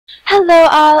Hello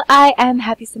all, I am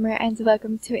HappySimmerrr and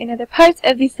welcome to another part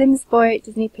of the Sims 4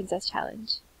 Disney Princess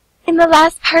Challenge. In the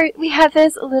last part, we have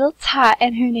this little tot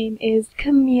and her name is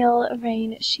Camille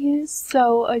Rain. She is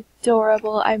so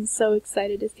adorable. I'm so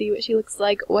excited to see what she looks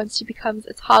like once she becomes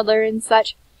a toddler and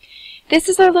such. This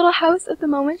is our little house at the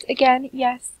moment. Again,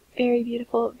 yes, very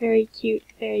beautiful, very cute,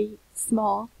 very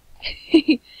small.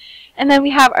 And then we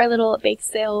have our little bake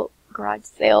sale, garage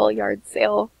sale, yard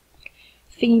sale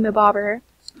thingy-mabobber.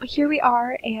 But here we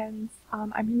are, and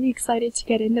I'm really excited to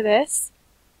get into this.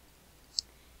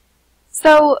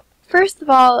 So, first of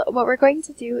all, what we're going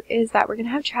to do is that we're going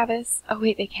to have Travis... Oh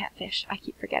wait, they can't fish. I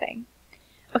keep forgetting.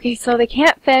 Okay, so they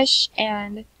can't fish,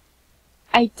 and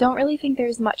I don't really think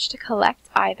there's much to collect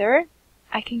either.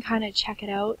 I can kind of check it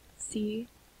out, see,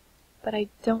 but I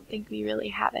don't think we really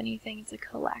have anything to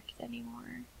collect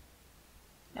anymore.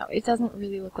 No, it doesn't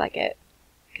really look like it,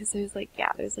 because there's like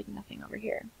nothing over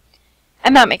here.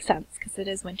 And that makes sense, because it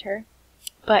is winter.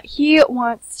 But he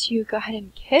wants to go ahead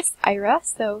and kiss Ira,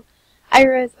 so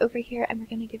Ira is over here, and we're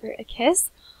going to give her a kiss.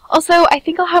 Also, I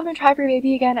think I'll have him try for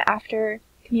baby again after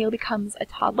Camille becomes a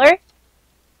toddler.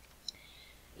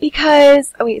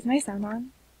 Because... Oh wait, is my sound on?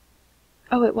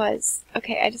 Oh, it was.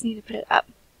 Okay, I just need to put it up.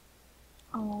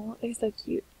 Oh, they're so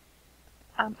cute.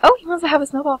 Oh, he wants to have a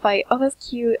snowball fight. Oh, that's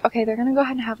cute. Okay, they're going to go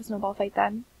ahead and have a snowball fight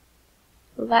then.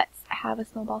 Let's have a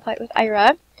snowball fight with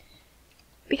Ira.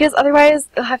 Because otherwise,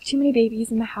 they'll have too many babies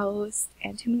in the house,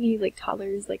 and too many, like,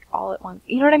 toddlers, like, all at once.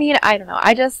 You know what I mean? I don't know.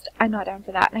 I'm not down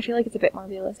for that, and I feel like it's a bit more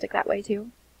realistic that way,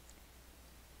 too.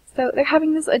 So, they're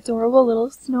having this adorable little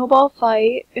snowball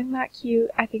fight. Isn't that cute?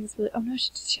 I think it's really... Oh no,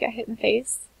 did she get hit in the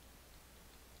face?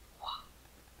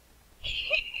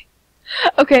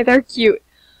 Okay, they're cute.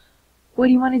 What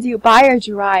do you want to do? Buy a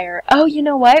dryer. Oh, you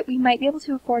know what? We might be able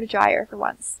to afford a dryer for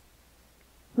once.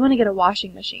 We want to get a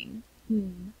washing machine.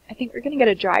 I think we're going to get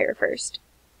a dryer first.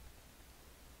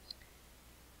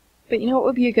 But you know what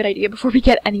would be a good idea before we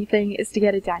get anything is to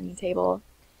get a dining table.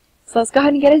 So let's go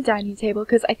ahead and get a dining table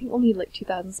because I think we'll need like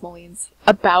 2,000 simoleons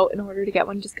about in order to get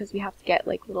one just because we have to get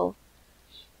like little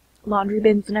laundry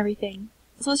bins and everything.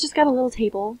 So let's just get a little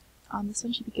table. This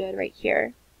one should be good right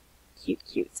here. Cute,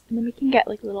 cute. And then we can get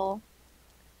like little...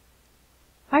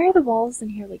 Why are the walls in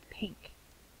here like pink?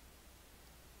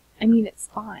 I mean, it's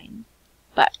fine,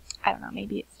 but I don't know,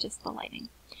 maybe it's just the lighting.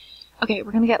 Okay,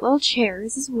 we're gonna get little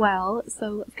chairs as well, so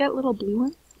let's get little blue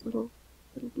ones. Little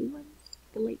blue ones.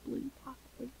 The light blue,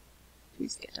 possibly. We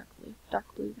just get dark blue.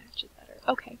 Dark blue matches better.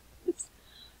 Okay, oops.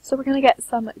 So we're gonna get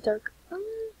some dark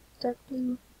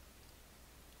blue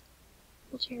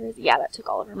little chairs. Yeah, that took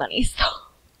all of our money, so.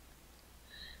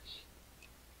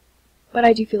 But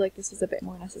I do feel like this was a bit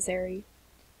more necessary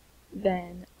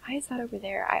than... Why is that over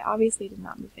there? I obviously did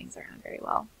not move things around very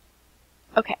well.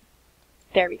 Okay.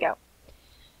 There we go.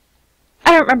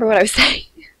 I don't remember what I was saying.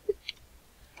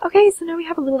 Okay, so now we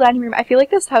have a little dining room. I feel like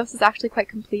this house is actually quite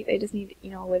complete. They just need,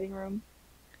 you know, a living room.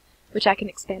 Which I can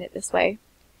expand it this way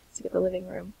to get the living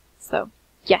room. So,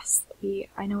 yes,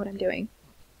 I know what I'm doing.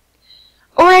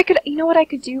 Or I could, you know what I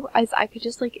could do? Is I could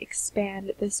just, like,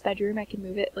 expand this bedroom. I can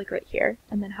move it, like, right here.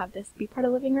 And then have this be part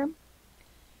of the living room.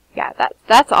 Yeah,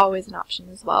 that's always an option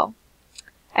as well.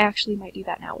 I actually might do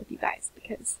that now with you guys,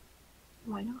 because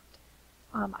why not?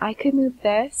 I could move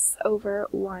this over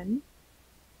one,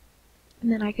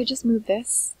 and then I could just move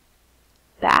this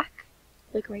back,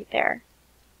 like right there.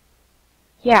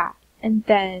 Yeah, and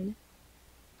then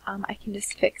I can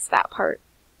just fix that part.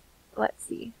 Let's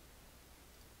see.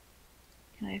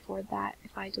 Can I afford that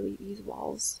if I delete these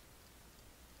walls?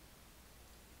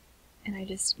 And I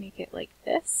just make it like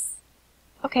this?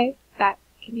 Okay, that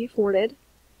can be afforded.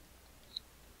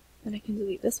 Then I can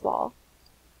delete this wall.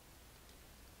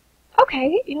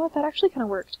 Okay, you know what, that actually kind of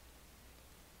worked.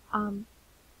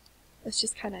 Let's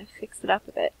just kind of fix it up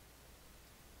a bit.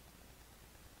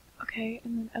 Okay,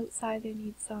 and then outside they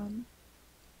need some...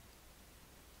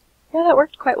 Yeah, that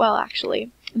worked quite well,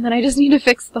 actually. And then I just need to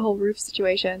fix the whole roof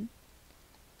situation.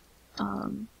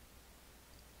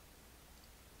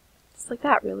 Just like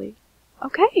that, really.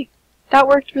 Okay, that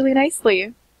worked really nicely.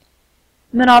 And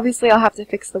then obviously I'll have to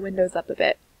fix the windows up a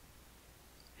bit.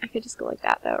 I could just go like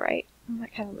that, though, right? Oh,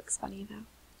 that kind of looks funny, though.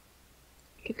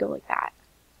 I could go like that.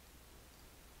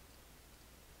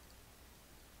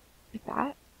 Like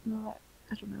that? No,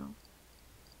 I don't know.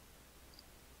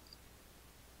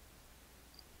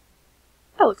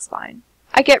 That looks fine.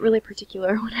 I get really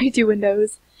particular when I do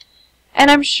windows.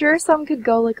 And I'm sure some could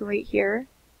go, like, right here.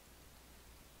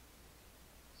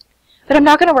 But I'm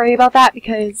not going to worry about that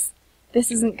because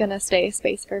this isn't going to stay a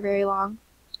space for very long.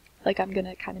 Like, I'm going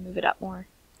to kind of move it up more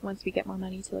once we get more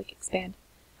money to, like, expand.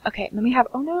 Okay, and then we have,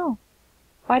 oh no!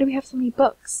 Why do we have so many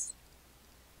books?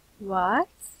 What?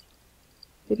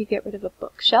 Did we get rid of a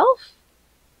bookshelf?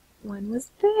 When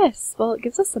was this? Well, it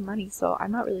gives us some money, so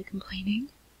I'm not really complaining.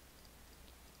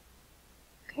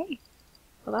 Okay.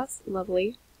 Well, that's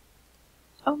lovely.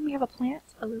 Oh, we have a plant,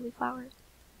 a lily flower.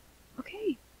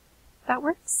 Okay. That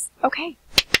works. Okay.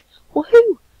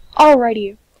 Woohoo!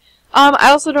 Alrighty. I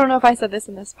also don't know if I said this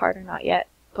in this part or not yet,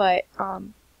 but,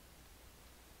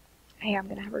 hey, I'm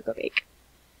gonna have her go bake.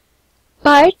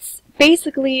 But,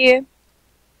 basically,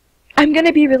 I'm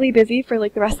gonna be really busy for,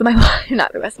 like, the rest of my life.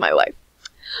 Not the rest of my life.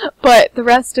 But the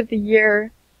rest of the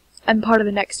year and part of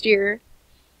the next year,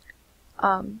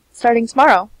 starting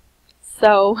tomorrow.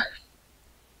 So,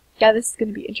 yeah, this is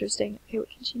gonna be interesting. Okay, what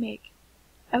can she make?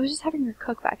 I was just having her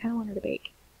cook, but I kinda want her to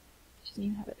bake. She doesn't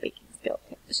even have a baking skill.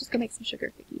 Okay, let's just go make some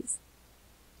sugar cookies.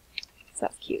 So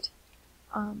that's cute.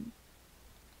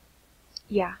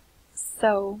 Yeah,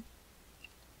 so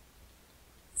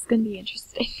it's gonna be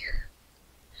interesting.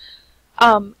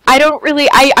 I'm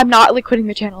not like quitting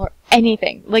the channel or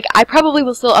anything. Like, I probably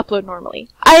will still upload normally.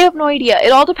 I have no idea.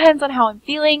 It all depends on how I'm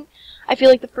feeling. I feel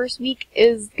like the first week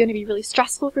is gonna be really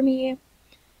stressful for me.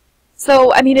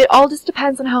 So, I mean, it all just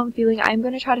depends on how I'm feeling. I'm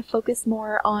gonna try to focus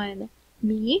more on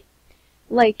me.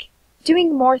 Like,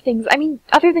 doing more things. I mean,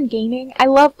 other than gaming, I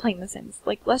love playing The Sims.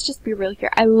 Like, let's just be real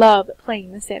here. I love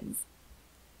playing The Sims.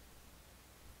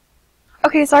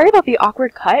 Okay, sorry about the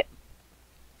awkward cut.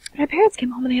 My parents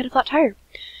came home and they had a flat tire.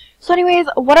 So anyways,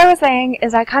 what I was saying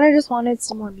is I kind of just wanted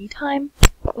some more me time.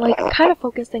 Like, kind of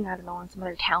focusing, I don't know, on some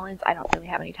other talents. I don't really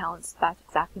have any talents. That's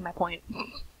exactly my point.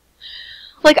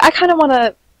 Like, I kind of want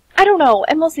to, I don't know,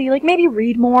 and we'll see, like, maybe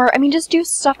read more. I mean, just do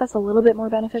stuff that's a little bit more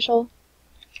beneficial.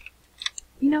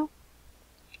 You know?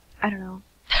 I don't know.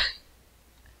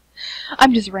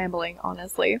 I'm just rambling,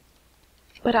 honestly.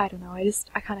 But I don't know,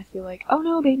 I kind of feel like, oh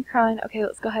no, baby crying. Okay,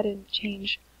 let's go ahead and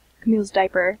change Camille's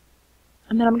diaper.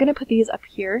 And then I'm going to put these up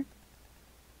here.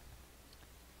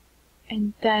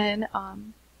 And then,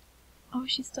 oh,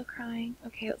 she's still crying.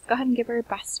 Okay, let's go ahead and give her a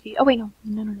breastfeed. Oh, wait, no.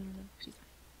 No. She's fine.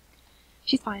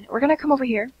 She's fine. We're going to come over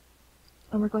here.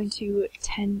 And we're going to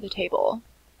tend the table.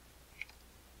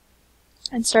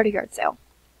 And start a yard sale.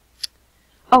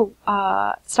 Oh,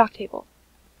 stock table.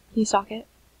 Can you stock it?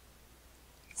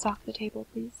 Stock the table,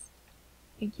 please.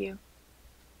 Thank you.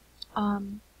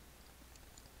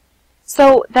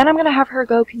 So then I'm gonna have her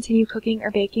go continue cooking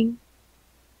or baking.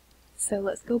 So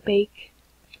let's go bake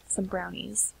some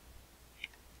brownies.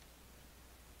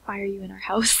 Why are you in our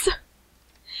house?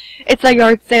 It's a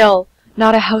yard sale,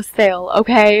 not a house sale,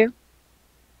 okay?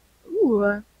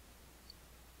 Ooh.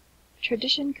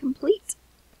 Tradition complete.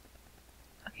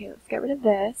 Okay, let's get rid of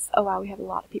this. Oh wow, we have a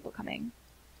lot of people coming.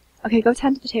 Okay, go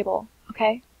tend to the table,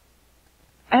 okay?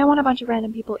 I don't want a bunch of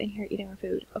random people in here eating our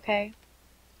food, okay?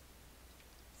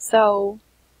 So,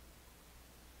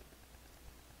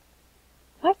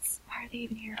 why are they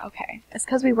even here? Okay, it's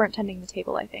because we weren't tending the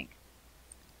table, I think.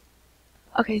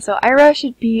 Okay, so Ira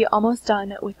should be almost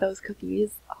done with those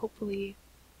cookies, hopefully,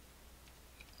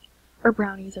 or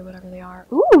brownies or whatever they are.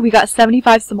 Ooh, we got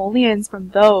 75 simoleons from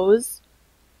those.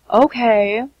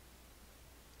 Okay.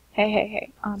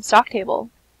 Hey, stock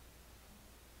table.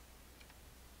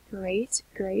 Great,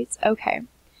 okay.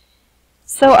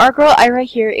 So our girl Ira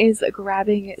here is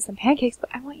grabbing some pancakes, but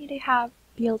I want you to have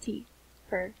BLT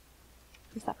for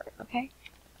supper, okay?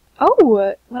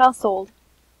 Oh, what else sold?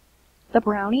 The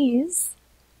brownies.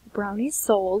 The brownies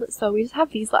sold, so we just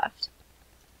have these left.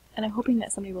 And I'm hoping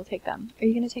that somebody will take them. Are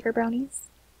you going to take our brownies?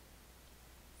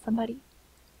 Somebody?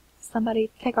 Somebody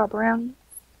take our brownies,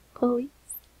 please?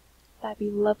 That'd be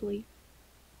lovely.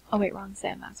 Oh wait, wrong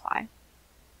Sam, that's why.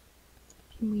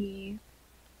 Can we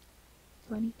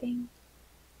do anything?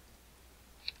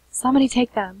 Somebody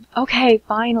take them. Okay,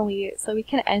 finally. So we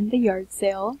can end the yard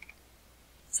sale.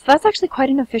 So that's actually quite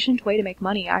an efficient way to make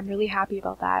money. I'm really happy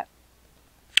about that.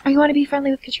 Oh, you want to be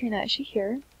friendly with Katrina? Is she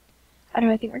here? I don't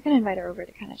know, I think we're going to invite her over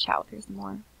to kind of chat with her some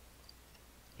more.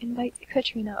 Invite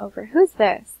Katrina over. Who's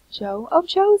this? Joe? Oh,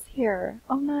 Joe's here.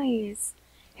 Oh, nice.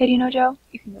 Hey, do you know Joe?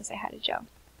 You can go say hi to Joe.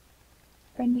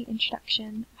 Friendly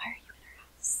introduction. Why are you in her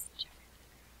house?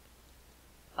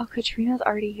 Oh, Katrina's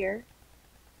already here.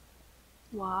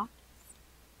 What?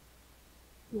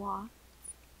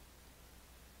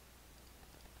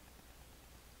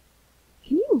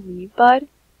 Can you leave, bud?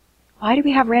 Why do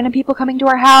we have random people coming to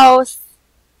our house?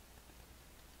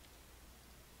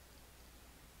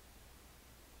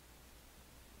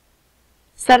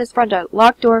 Set his front door.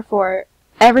 Locked door for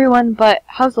everyone but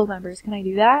household members. Can I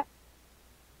do that?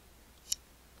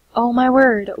 Oh my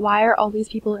word. Why are all these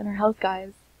people in our house,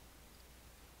 guys?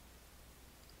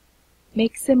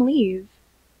 Makes him leave.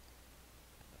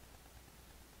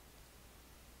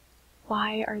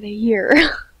 Why are they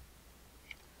here?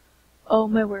 Oh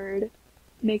my word.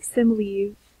 Makes them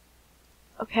leave.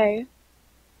 Okay.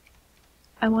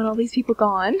 I want all these people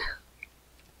gone.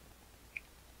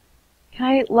 Can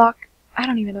I lock... I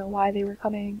don't even know why they were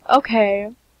coming.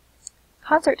 Okay.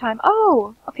 Concert time.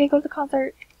 Oh! Okay, go to the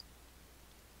concert.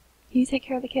 Can you take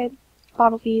care of the kid?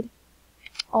 Bottle feed.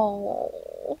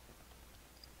 Oh.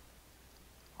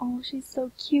 Oh, she's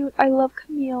so cute. I love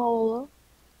Camille.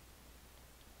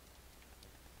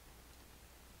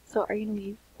 So, are you gonna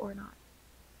leave or not?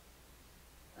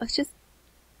 Let's just...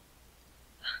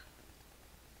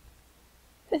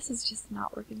 This is just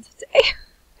not working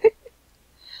today.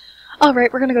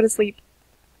 Alright, we're gonna go to sleep.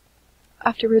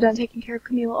 After we're done taking care of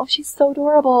Camille. Oh, she's so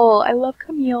adorable. I love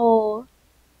Camille.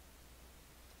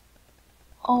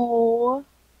 Oh.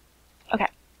 Okay.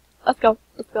 Let's go.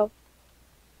 Let's go.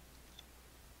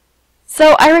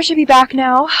 So, Ira should be back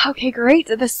now. Okay, great.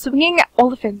 The swinging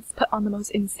elephants put on the most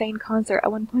insane concert.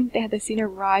 At one point, they had the singer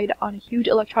ride on a huge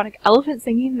electronic elephant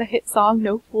singing the hit song,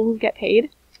 No Fools Get Paid.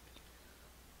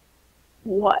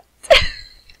 What?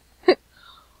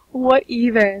 What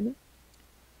even?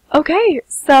 Okay,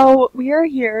 so we are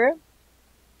here.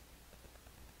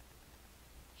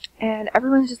 And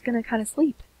everyone's just gonna kind of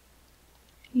sleep.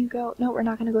 Can you go? No, we're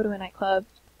not gonna go to a nightclub.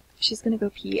 She's gonna go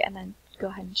pee and then go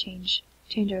ahead and change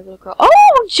our little girl.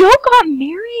 Oh, Joe got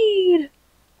married!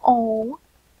 Oh.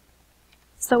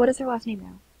 So what is her last name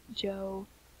now? Joe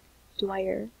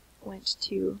Dwyer went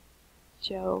to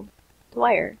Joe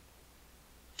Dwyer.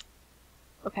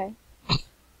 Okay.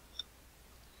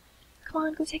 Come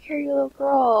on, go take care of your little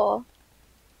girl.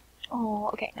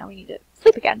 Oh, okay, now we need to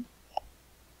sleep again.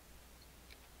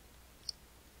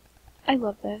 I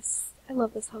love this. I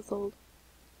love this household.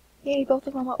 Yay, both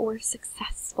of them were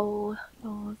successful.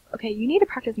 Oh, okay, you need to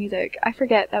practice music. I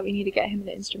forget that we need to get him an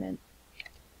instrument.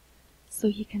 So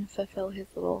he can fulfill his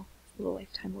little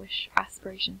lifetime wish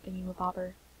aspiration thingy with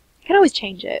bobber. I can always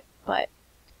change it, but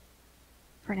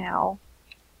for now.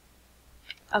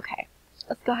 Okay,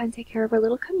 let's go ahead and take care of our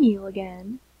little Camille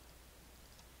again.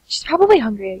 She's probably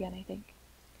hungry again, I think.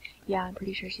 Yeah, I'm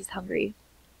pretty sure she's hungry.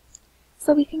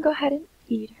 So we can go ahead and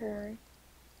feed her.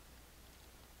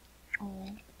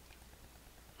 Oh.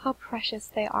 How precious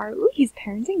they are. Ooh, he's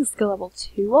parenting skill level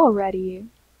 2 already.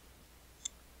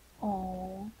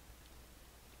 Oh.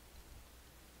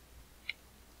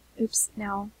 Oops,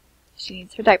 now she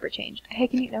needs her diaper changed. Hey,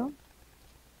 can you know?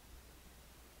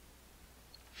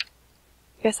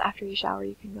 I guess after you shower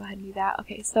you can go ahead and do that.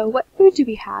 Okay, so what food do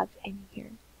we have in here?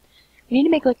 We need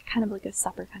to make like kind of like a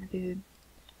supper kind of food.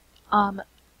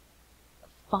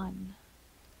 Fun.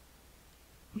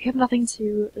 We have nothing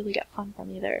to really get fun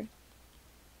from either.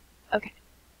 Okay.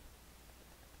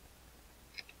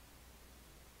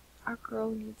 Our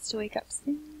girl needs to wake up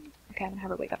soon. Okay, I'm gonna have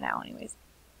her wake up now anyways.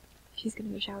 She's gonna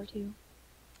go shower too.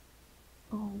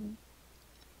 Oh.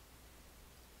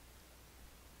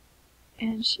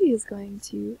 And she is going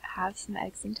to have some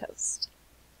eggs and toast.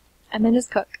 And then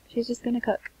just cook. She's just gonna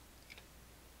cook.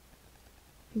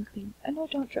 You can clean. Oh no,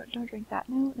 don't drink that.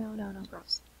 No,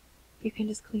 gross. You can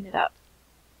just clean it up.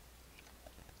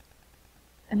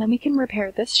 And then we can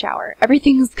repair this shower.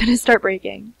 Everything's gonna start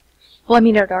breaking. Well, I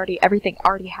mean, everything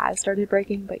already has started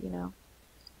breaking, but you know.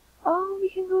 Oh, we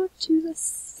can go to the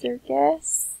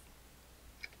circus.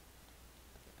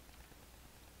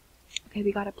 Okay,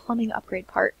 we got a plumbing upgrade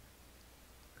part.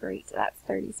 Great, that's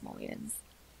 30 simoleons.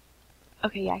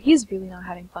 Okay, yeah, he's really not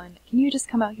having fun. Can you just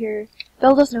come out here?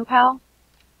 Build a snow pal?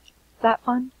 Is that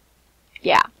fun?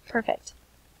 Yeah, perfect.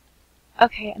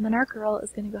 Okay, and then our girl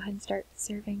is gonna go ahead and start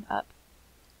serving up.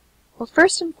 Well,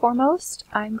 first and foremost,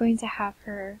 I'm going to have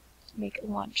her make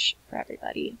lunch for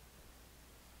everybody.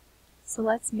 So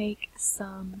let's make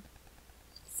some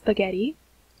spaghetti.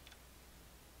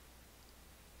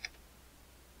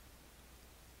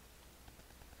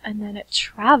 And then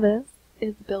Travis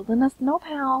is building a snow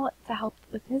pal to help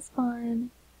with his fun.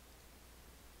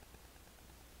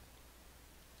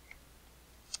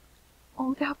 Oh,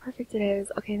 look how perfect it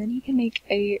is. Okay, then he can make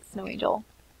a snow angel.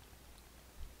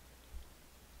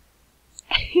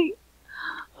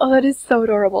 Oh, that is so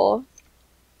adorable.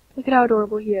 Look at how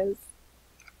adorable he is.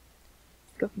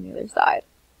 Let's go from the other side.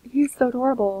 He's so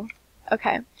adorable.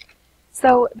 Okay,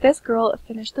 so this girl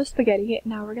finished the spaghetti.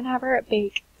 Now we're gonna have her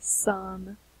bake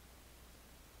some...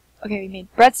 Okay, we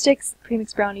made breadsticks,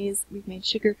 premix brownies, we've made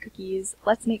sugar cookies.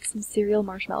 Let's make some cereal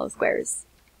marshmallow squares.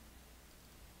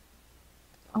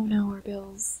 Oh no, our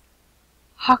bills.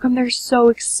 How come they're so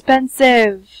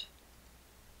expensive?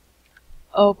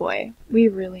 Oh boy, we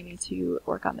really need to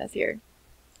work on this here.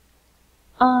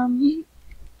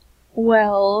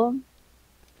 Well...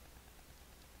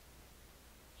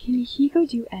 Can he go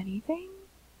do anything?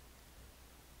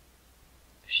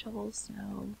 Shovel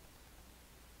snow.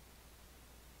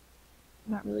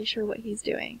 I'm not really sure what he's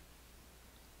doing.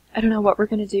 I don't know what we're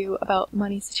gonna do about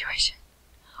money situation.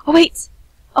 Oh wait!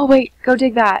 Oh wait, go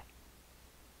dig that.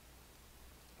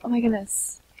 Oh my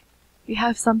goodness. We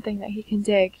have something that he can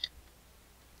dig.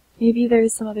 Maybe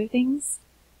there's some other things?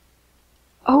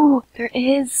 Oh, there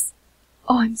is!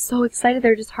 Oh, I'm so excited.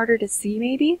 They're just harder to see,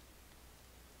 maybe?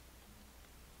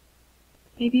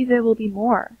 Maybe there will be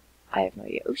more. I have no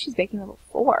idea. Oh, she's baking level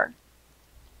 4.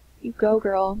 You go,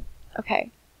 girl.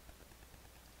 Okay.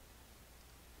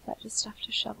 Is that just stuff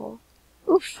to shovel?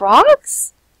 Ooh,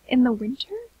 frogs? In the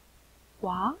winter?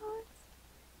 What?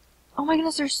 Oh my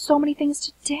goodness, there's so many things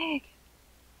to dig.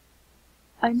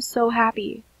 I'm so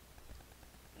happy.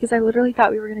 Because I literally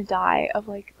thought we were gonna die of,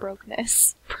 like,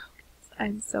 brokenness.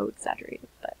 I'm so exaggerated,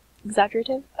 but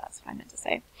exaggerative? That's what I meant to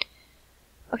say.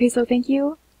 Okay, so thank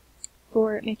you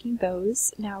for making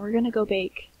those. Now we're gonna go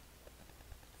bake.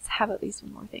 Let's have at least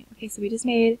one more thing. Okay, so we just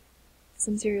made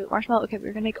some cereal marshmallow. Okay,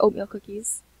 we're gonna make oatmeal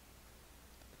cookies.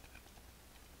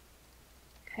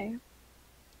 Okay.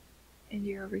 And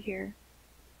you're over here.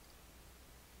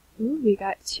 Ooh, we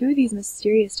got 2 of these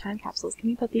mysterious time capsules. Can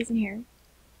we put these in here?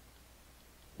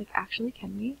 Like, actually,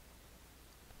 can we?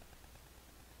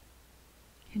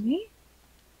 Can we?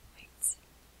 Wait.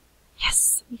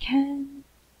 Yes, we can!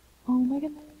 Oh my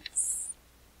goodness.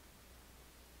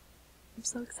 I'm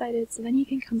so excited. So then you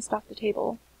can come stock the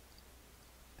table.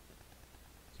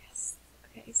 Yes.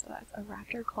 Okay, so that's a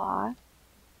raptor claw.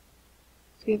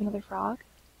 Do we have another frog?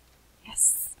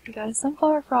 Yes, we got a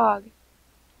sunflower frog.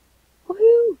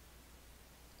 Woohoo!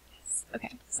 Yes,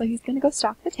 okay, so he's gonna go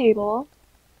stock the table.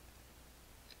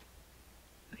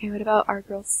 Okay, what about our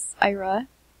girl Ira?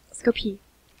 Let's go pee.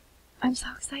 I'm so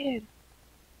excited.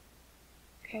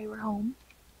 Okay, we're home.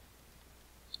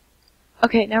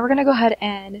 Okay, now we're gonna go ahead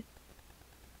and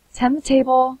tend the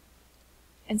table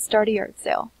and start a yard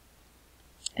sale.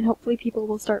 And hopefully people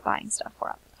will start buying stuff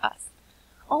for us.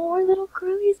 Oh, our little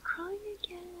girlie's crying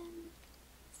again.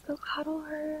 Let's go cuddle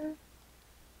her.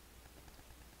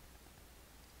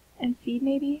 And feed,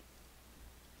 maybe?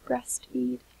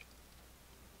 Breastfeed.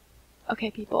 Okay,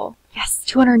 people. Yes,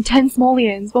 210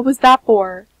 simoleons. What was that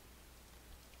for?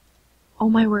 Oh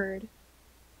my word.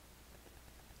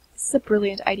 This is a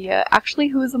brilliant idea. Actually,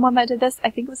 who was the one that did this? I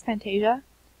think it was Fantasia.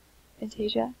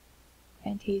 Fantasia?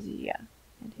 Fantasia.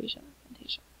 Fantasia.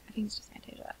 Fantasia. I think it's just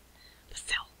Fantasia. But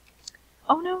still.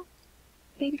 Oh no.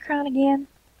 Baby crying again.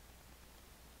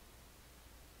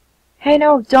 Hey,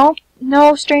 no, don't.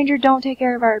 No, stranger, don't take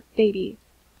care of our baby.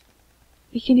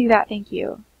 We can do that, thank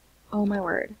you. Oh my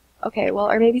word. Okay, well,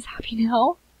 our baby's happy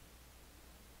now.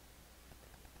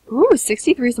 Ooh,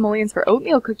 63 simoleons for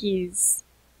oatmeal cookies.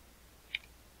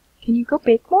 Can you go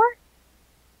bake more?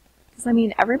 Because, I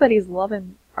mean, everybody's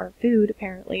loving our food,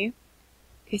 apparently.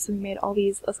 Okay, so we made all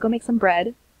these. Let's go make some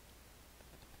bread.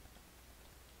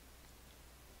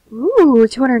 Ooh,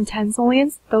 210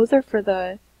 simoleons. Those are for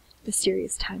the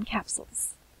mysterious time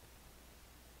capsules.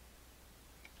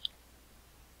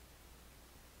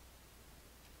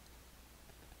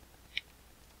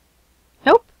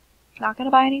 Nope. Not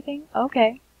gonna buy anything?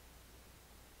 Okay.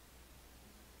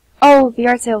 Oh, the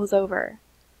yard sale was over.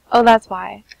 Oh, that's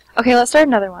why. Okay, let's start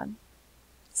another one.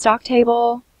 Stock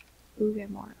table. Ooh, we have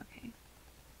more. Okay.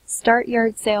 Start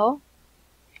yard sale.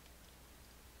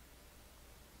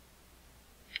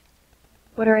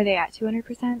 What are they at?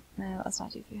 200%? No, let's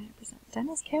not do 300%.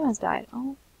 Dennis Kim has died.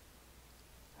 Oh.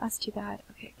 That's too bad.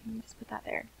 Okay, can we just put that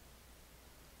there?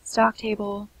 Stock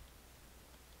table.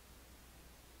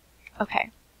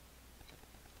 Okay.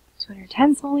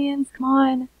 210 simoleons, come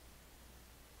on.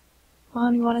 Come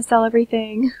on, we want to sell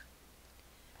everything.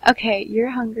 Okay, you're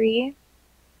hungry.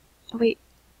 Oh, wait.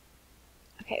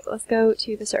 Okay, let's go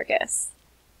to the circus.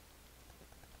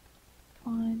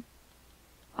 Come on.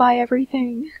 Buy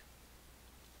everything.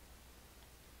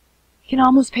 We can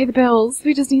almost pay the bills.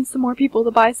 We just need some more people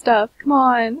to buy stuff. Come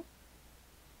on.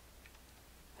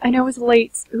 I know it's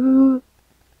late. Ooh.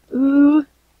 Ooh.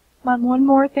 Come on, one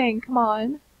more thing. Come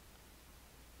on.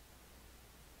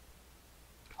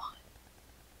 Come on.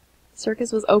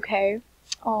 Circus was okay.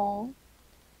 Aw.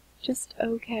 Just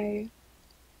okay.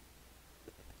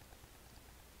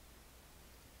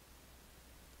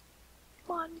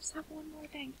 Come on, we just have one more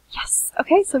thing. Yes!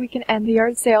 Okay, so we can end the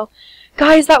yard sale.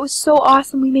 Guys, that was so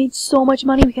awesome. We made so much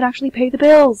money. We can actually pay the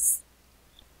bills.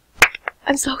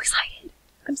 I'm so excited.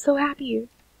 I'm so happy.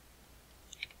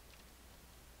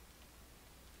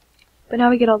 But now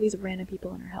we get all these random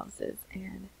people in our houses,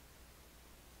 and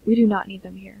we do not need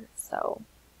them here, so,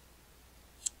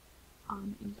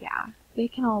 yeah. Yeah, they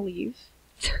can all leave.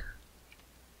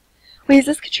 Wait, is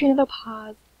this Katrina though?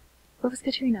 Pause. Where was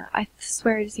Katrina? I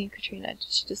swear I just seen Katrina. Did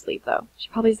she just leave though? She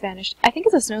probably just vanished. I think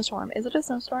it's a snowstorm. Is it a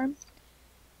snowstorm?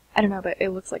 I don't know, but it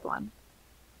looks like one.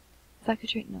 Is that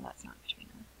Katrina? No, that's not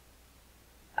Katrina.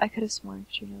 I could have sworn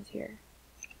Katrina was here.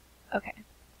 Okay.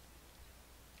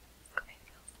 Let's go pay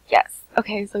the bills. Yes.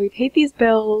 Okay, so we paid these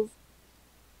bills.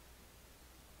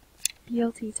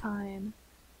 BLT time.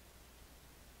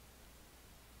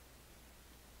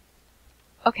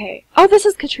 Okay. Oh, this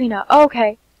is Katrina. Oh,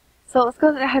 okay. So let's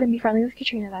go ahead and be friendly with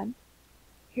Katrina then.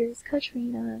 Here's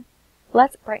Katrina.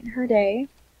 Let's brighten her day.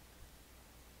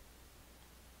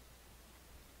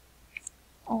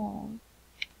 Oh.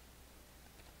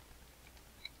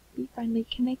 Be friendly.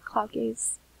 Can they cloud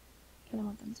gaze? I don't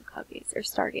want them to cloud gaze or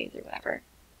stargaze or whatever.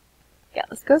 Yeah,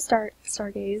 let's go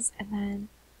stargaze, and then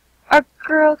our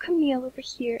girl Camille over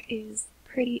here is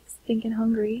pretty stinking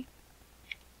hungry.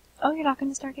 Oh, you're not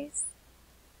gonna stargaze?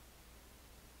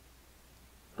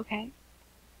 Okay.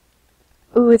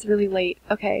 Ooh, it's really late.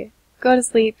 Okay. Go to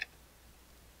sleep.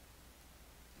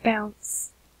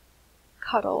 Bounce.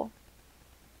 Cuddle.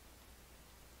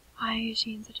 Why is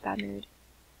she in such a bad mood?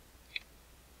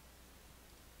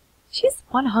 She's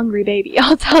one hungry baby,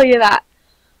 I'll tell you that.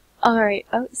 Alright,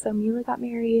 oh, so Mila got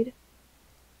married.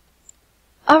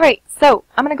 Alright, so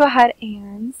I'm gonna go ahead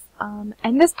and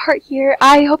end this part here.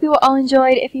 I hope you all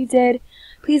enjoyed. If you did,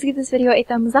 please give this video a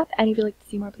thumbs up, and if you'd like to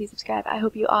see more, please subscribe. I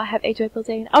hope you all have a joyful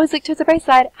day, and always look towards the bright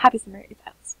side. Happy summer. It's out.